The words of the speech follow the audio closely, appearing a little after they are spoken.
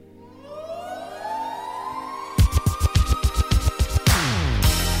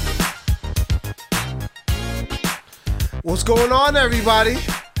What's going on, everybody?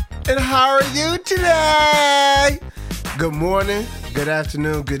 And how are you today? Good morning, good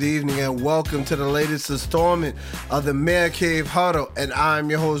afternoon, good evening, and welcome to the latest installment of the Man Cave Huddle. And I'm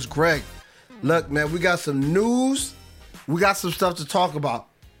your host, Greg. Look, man, we got some news. We got some stuff to talk about.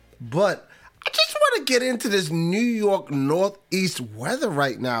 But I just want to get into this New York Northeast weather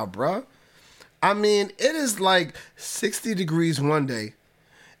right now, bro. I mean, it is like 60 degrees one day.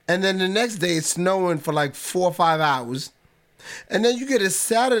 And then the next day it's snowing for like 4 or 5 hours. And then you get a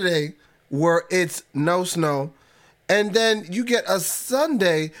Saturday where it's no snow. And then you get a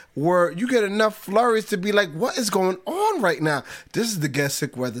Sunday where you get enough flurries to be like, what is going on right now? This is the get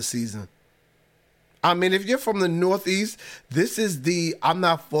sick weather season. I mean, if you're from the Northeast, this is the I'm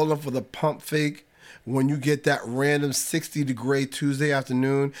not falling for the pump fake. When you get that random 60-degree Tuesday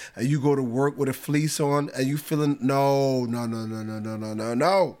afternoon and you go to work with a fleece on and you feeling, no.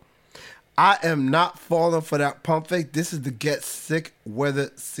 I am not falling for that pump fake. This is the get sick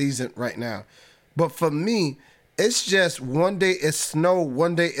weather season right now. But for me, it's just one day it's snow,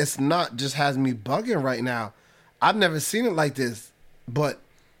 one day it's not, just has me bugging right now. I've never seen it like this, but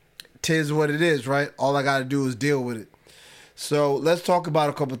 'tis what it is, right? All I got to do is deal with it. So let's talk about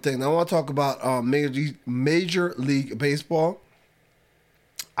a couple things. I want to talk about Major League Baseball.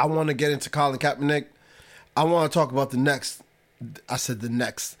 I want to get into Colin Kaepernick. I want to talk about the Nets,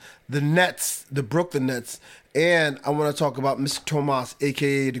 the Brooklyn Nets. And I want to talk about Mr. Tomas,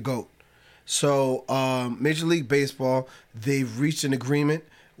 a.k.a. the GOAT. So Major League Baseball, they've reached an agreement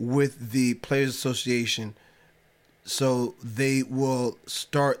with the Players Association. So they will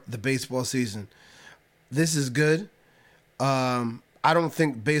start the baseball season. This is good. I don't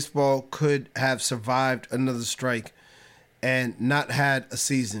think baseball could have survived another strike and not had a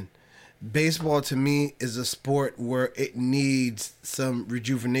season. Baseball, to me, is a sport where it needs some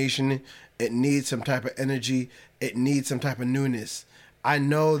rejuvenation. It needs some type of energy. It needs some type of newness. I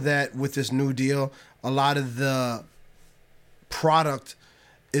know that with this new deal, a lot of the product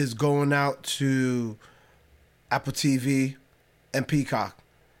is going out to Apple TV and Peacock.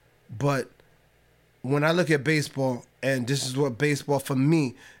 But when I look at baseball, and this is what baseball for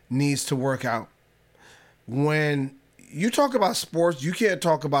me needs to work out. When you talk about sports, you can't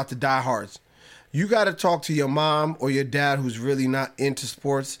talk about the diehards. You got to talk to your mom or your dad who's really not into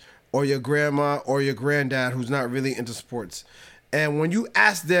sports, or your grandma or your granddad who's not really into sports. And when you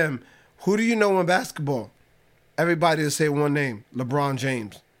ask them, who do you know in basketball? Everybody will say one name, LeBron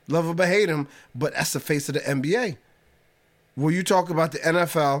James. Love him or hate him, but that's the face of the NBA. When you talk about the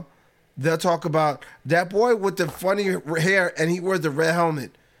NFL, they'll talk about that boy with the funny hair and he wears the red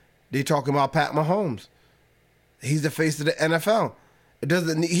helmet. They talking about Pat Mahomes. He's the face of the NFL.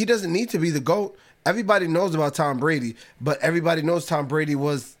 He doesn't need to be the GOAT. Everybody knows about Tom Brady, but everybody knows Tom Brady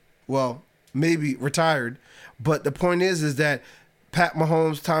was, well, maybe retired. But the point is that Pat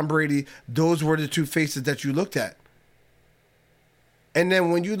Mahomes, Tom Brady, those were the two faces that you looked at. And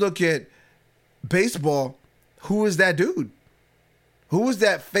then when you look at baseball, who is that dude? Who is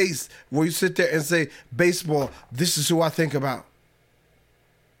that face where you sit there and say, baseball, this is who I think about?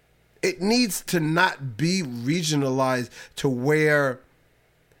 It needs to not be regionalized to where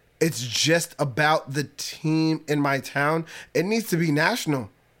it's just about the team in my town. It needs to be national.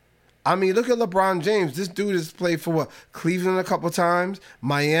 I mean, look at LeBron James. This dude has played for Cleveland a couple times,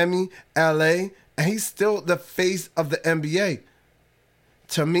 Miami, LA, and he's still the face of the NBA.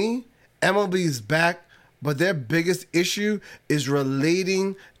 To me, MLB is back. But their biggest issue is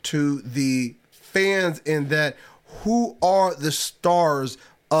relating to the fans in that who are the stars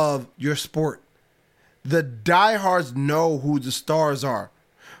of your sport? The diehards know who the stars are.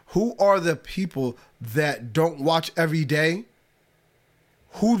 Who are the people that don't watch every day?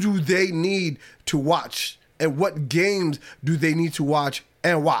 Who do they need to watch? And what games do they need to watch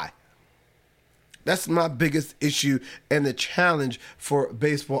and why? That's my biggest issue and the challenge for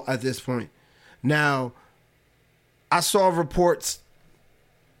baseball at this point. Now, I saw reports,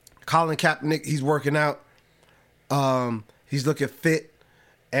 Colin Kaepernick, he's working out. He's looking fit,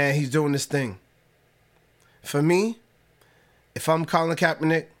 and he's doing this thing. For me, if I'm Colin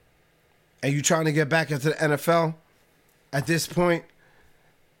Kaepernick and you're trying to get back into the NFL, at this point,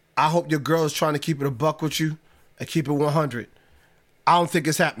 I hope your girl is trying to keep it a buck with you and keep it 100. I don't think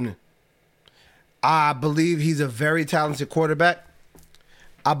it's happening. I believe he's a very talented quarterback.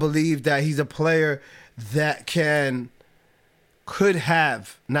 I believe that he's a player that could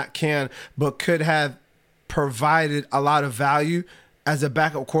have provided a lot of value as a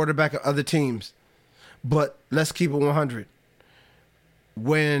backup quarterback of other teams. But let's keep it 100.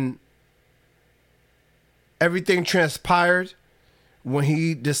 When everything transpired, when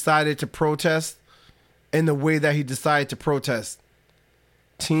he decided to protest in the way that he decided to protest.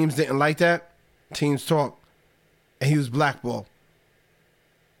 Teams didn't like that. Teams talked. And he was blackballed.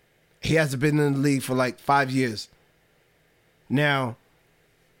 He hasn't been in the league for like 5 years. Now,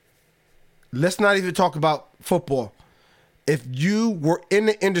 let's not even talk about football. If you were in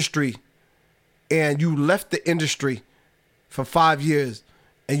the industry and you left the industry for 5 years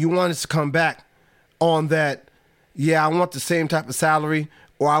and you wanted to come back on that, yeah, I want the same type of salary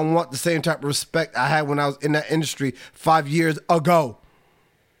or I want the same type of respect I had when I was in that industry 5 years ago,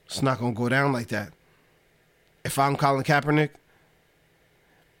 it's not going to go down like that. If I'm Colin Kaepernick,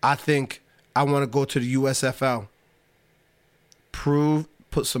 I think I want to go to the USFL.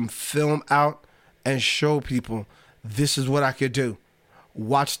 Put some film out and show people this is what I could do.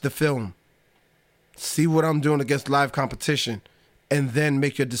 Watch the film. See what I'm doing against live competition. And then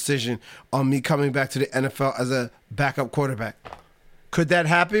make your decision on me coming back to the NFL as a backup quarterback. Could that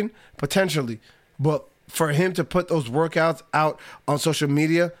happen? Potentially. But for him to put those workouts out on social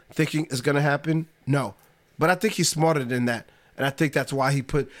media thinking it's going to happen, no. But I think he's smarter than that. And I think that's why he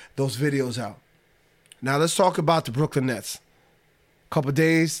put those videos out. Now let's talk about the Brooklyn Nets. A couple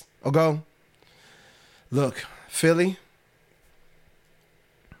days ago, look, Philly,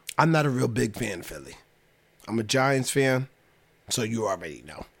 I'm not a real big fan of Philly. I'm a Giants fan, so you already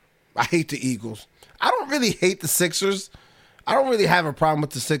know. I hate the Eagles. I don't really hate the Sixers. I don't really have a problem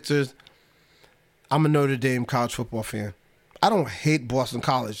with the Sixers. I'm a Notre Dame college football fan. I don't hate Boston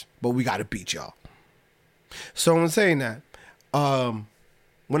College, but we got to beat y'all. So in saying that,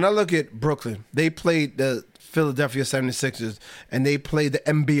 when I look at Brooklyn, they played the Philadelphia 76ers, and they played the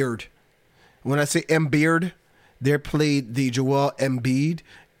Embiid. When I say Embiid, they played the Joel Embiid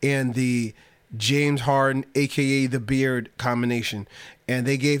and the James Harden, a.k.a. the Beard combination. And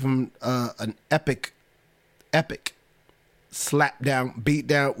they gave him an epic slap down, beat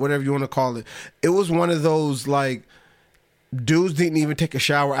down, whatever you want to call it. It was one of those, like, dudes didn't even take a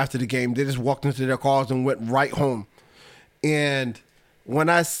shower after the game. They just walked into their cars and went right home. And when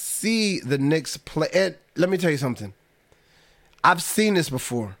I see the Knicks play, and let me tell you something. I've seen this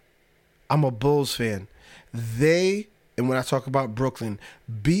before. I'm a Bulls fan. They, and when I talk about Brooklyn,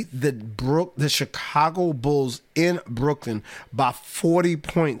 beat the Chicago Bulls in Brooklyn by 40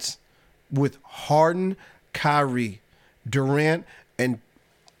 points with Harden, Kyrie, Durant, and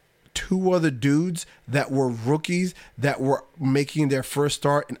two other dudes that were rookies that were making their first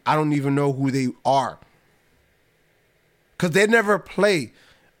start, and I don't even know who they are. Because they never play.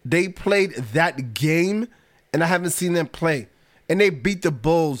 They played that game, and I haven't seen them play. And they beat the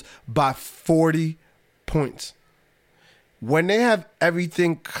Bulls by 40 points. When they have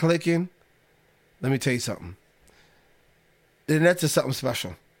everything clicking, let me tell you something. The Nets is something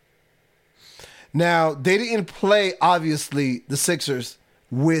special. Now, they didn't play, obviously, the Sixers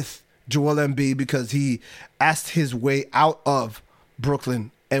with Joel Embiid because he asked his way out of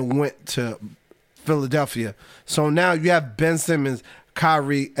Brooklyn and went to Philadelphia. So now you have Ben Simmons,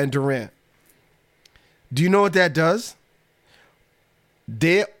 Kyrie, and Durant. Do you know what that does?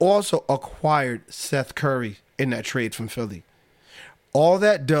 They also acquired Seth Curry in that trade from Philly. All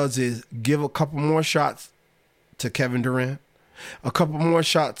that does is give a couple more shots to Kevin Durant, a couple more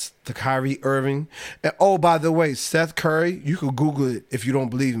shots to Kyrie Irving. And oh, by the way, Seth Curry, you can Google it if you don't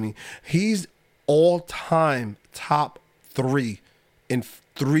believe me. He's all-time top 3 in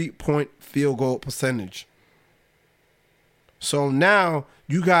three-point field goal percentage. So now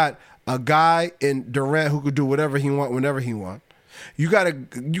you got a guy in Durant who could do whatever he want whenever he want. You got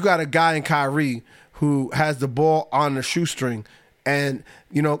a guy in Kyrie who has the ball on the shoestring and,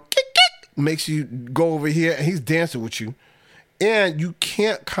 you know, kick, makes you go over here and he's dancing with you. And you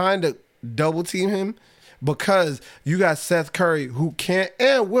can't kind of double team him because you got Seth Curry who can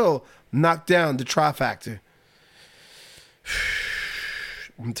and will knock down the trifactor.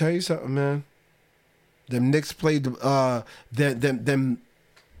 I'm gonna tell you something, man. Them Knicks played the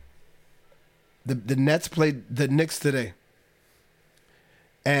Nets played the Knicks today.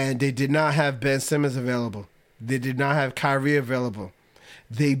 And they did not have Ben Simmons available. They did not have Kyrie available.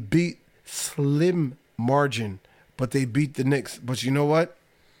 They beat slim margin, but they beat the Knicks. But you know what?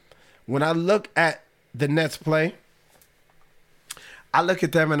 When I look at the Nets play, I look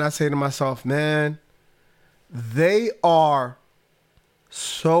at them and I say to myself, man, they are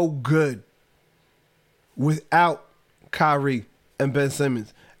so good without Kyrie and Ben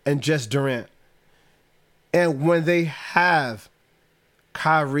Simmons and just Durant. And when they have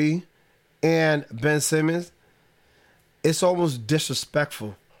Kyrie and Ben Simmons, it's almost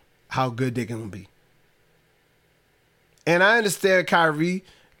disrespectful how good they're going to be. And I understand Kyrie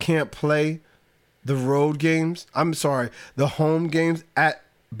can't play the road games. I'm sorry, the home games at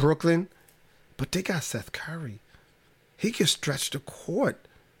Brooklyn. But they got Seth Curry. He can stretch the court.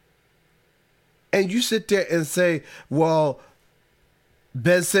 And you sit there and say, well,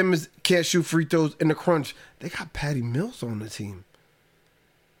 Ben Simmons can't shoot free throws in the crunch. They got Patty Mills on the team.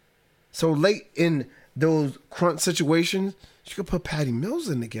 So late in those crunch situations, you could put Patty Mills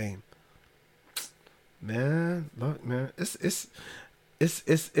in the game. Man, look, man, it's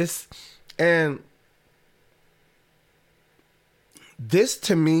and this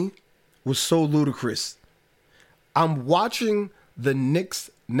to me was so ludicrous. I'm watching the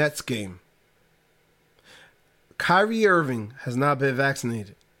Knicks-Nets game. Kyrie Irving has not been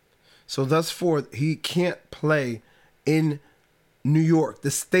vaccinated. So thus forth, he can't play in New York, the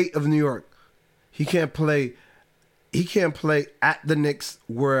state of New York. He can't play at the Knicks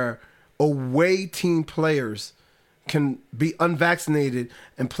where away team players can be unvaccinated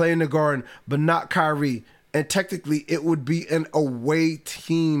and play in the Garden, but not Kyrie. And technically, it would be an away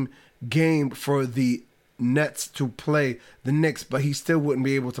team game for the Nets to play the Knicks, but he still wouldn't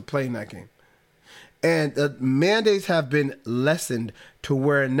be able to play in that game. And the mandates have been lessened to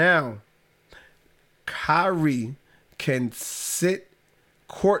where now Kyrie can sit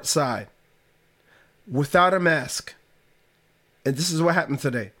courtside without a mask. And this is what happened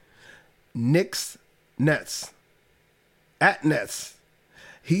today. Knicks, Nets. At Nets.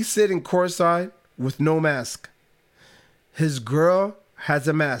 He's sitting courtside with no mask. His girl has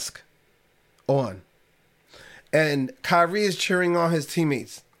a mask on. And Kyrie is cheering on his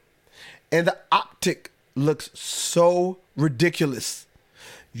teammates. And the optic looks so ridiculous.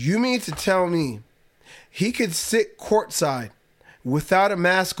 You mean to tell me he could sit courtside without a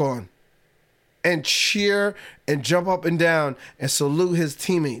mask on and cheer and jump up and down and salute his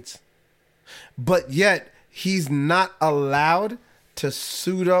teammates, but yet he's not allowed to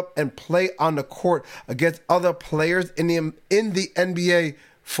suit up and play on the court against other players in the NBA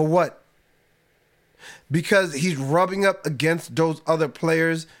for what? Because he's rubbing up against those other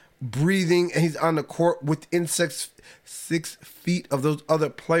players, breathing, and he's on the court within six feet of those other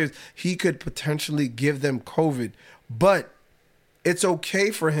players. He could potentially give them COVID. But it's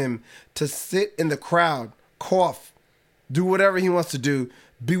okay for him to sit in the crowd, cough, do whatever he wants to do,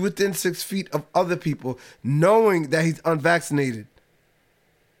 be within 6 feet of other people, knowing that he's unvaccinated,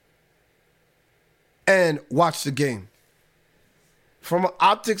 and watch the game. From an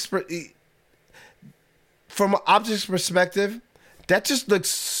optics perspective, that just looks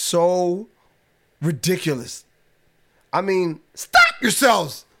so ridiculous. I mean, stop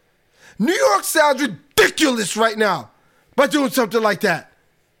yourselves. New York sounds ridiculous right now by doing something like that.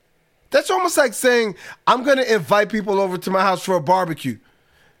 That's almost like saying, I'm going to invite people over to my house for a barbecue.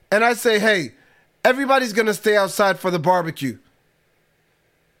 And I say, hey, everybody's going to stay outside for the barbecue.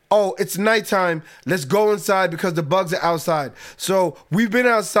 Oh, it's nighttime. Let's go inside because the bugs are outside. So we've been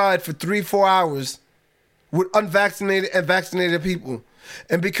outside for 3-4 hours with unvaccinated and vaccinated people.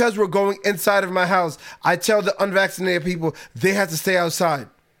 And because we're going inside of my house, I tell the unvaccinated people they have to stay outside.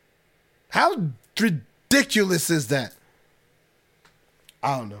 How ridiculous is that?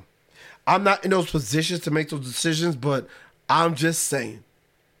 I don't know. I'm not in those positions to make those decisions, but I'm just saying.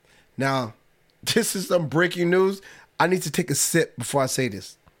 Now, this is some breaking news. I need to take a sip before I say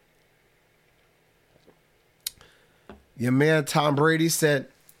this. Your man Tom Brady said,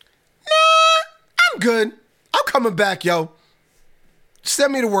 nah, I'm good. I'm coming back, yo.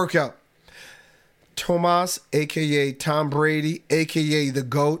 Send me the workout. Tomas, a.k.a. Tom Brady, a.k.a. the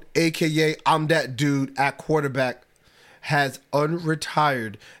GOAT, a.k.a. I'm that dude at quarterback, has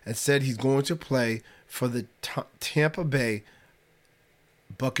unretired and said he's going to play for the Tampa Bay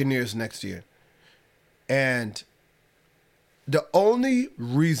Buccaneers next year. And the only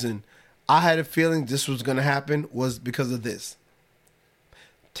reason I had a feeling this was going to happen was because of this.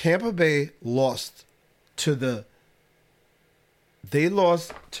 Tampa Bay lost to the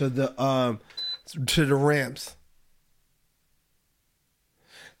Rams.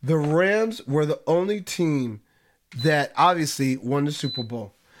 The Rams were the only team that obviously won the Super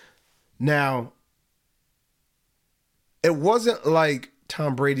Bowl. Now, it wasn't like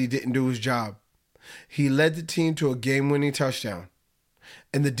Tom Brady didn't do his job. He led the team to a game-winning touchdown,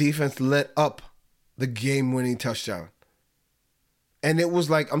 and the defense let up the game-winning touchdown. And it was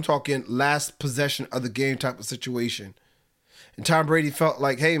like, I'm talking last possession of the game type of situation. And Tom Brady felt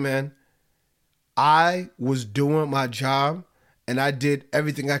like, hey, man, I was doing my job, and I did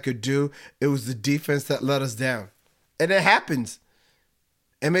everything I could do. It was the defense that let us down. And it happens.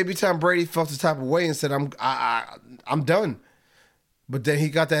 And maybe Tom Brady felt the type of way and said, I'm done. But then he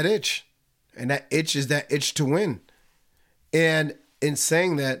got that itch. And that itch is that itch to win. And in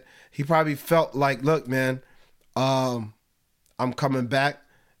saying that, he probably felt like, look, man, I'm coming back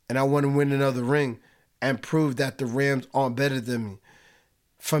and I want to win another ring and prove that the Rams aren't better than me.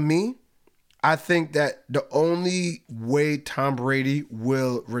 For me, I think that the only way Tom Brady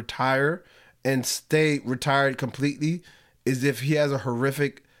will retire and stay retired completely is if he has a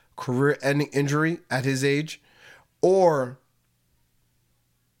horrific career-ending injury at his age, or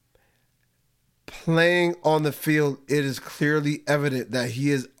playing on the field, it is clearly evident that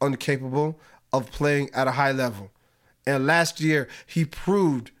he is incapable of playing at a high level. And last year, he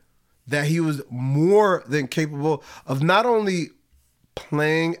proved that he was more than capable of not only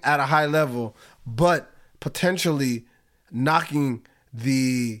playing at a high level, but potentially knocking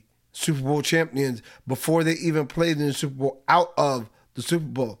the Super Bowl champions before they even played in the Super Bowl out of the Super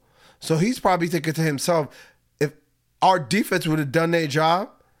Bowl. So he's probably thinking to himself, if our defense would have done their job,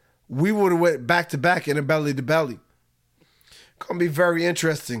 we would have went back-to-back in a belly-to-belly. Going to be very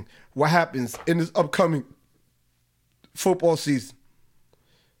interesting what happens in this upcoming football season.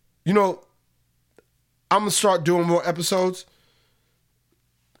 You know, I'm going to start doing more episodes.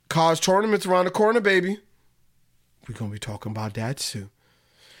 College tournaments around the corner, baby. We're going to be talking about that too.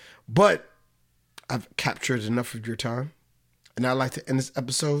 But I've captured enough of your time, and I'd like to end this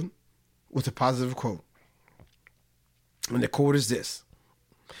episode with a positive quote. And the quote is this: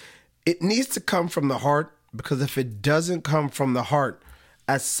 it needs to come from the heart, because if it doesn't come from the heart,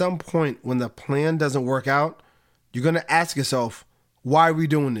 at some point when the plan doesn't work out, you're going to ask yourself, why are we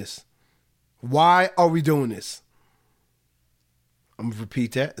doing this? Why are we doing this? I'm going to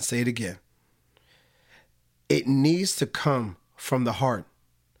repeat that and say it again. It needs to come from the heart,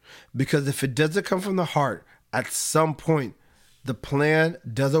 because if it doesn't come from the heart, at some point the plan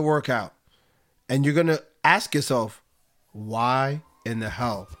doesn't work out, and you're going to ask yourself, why in the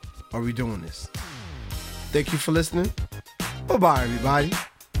hell are we doing this? Thank you for listening. Bye-bye, everybody.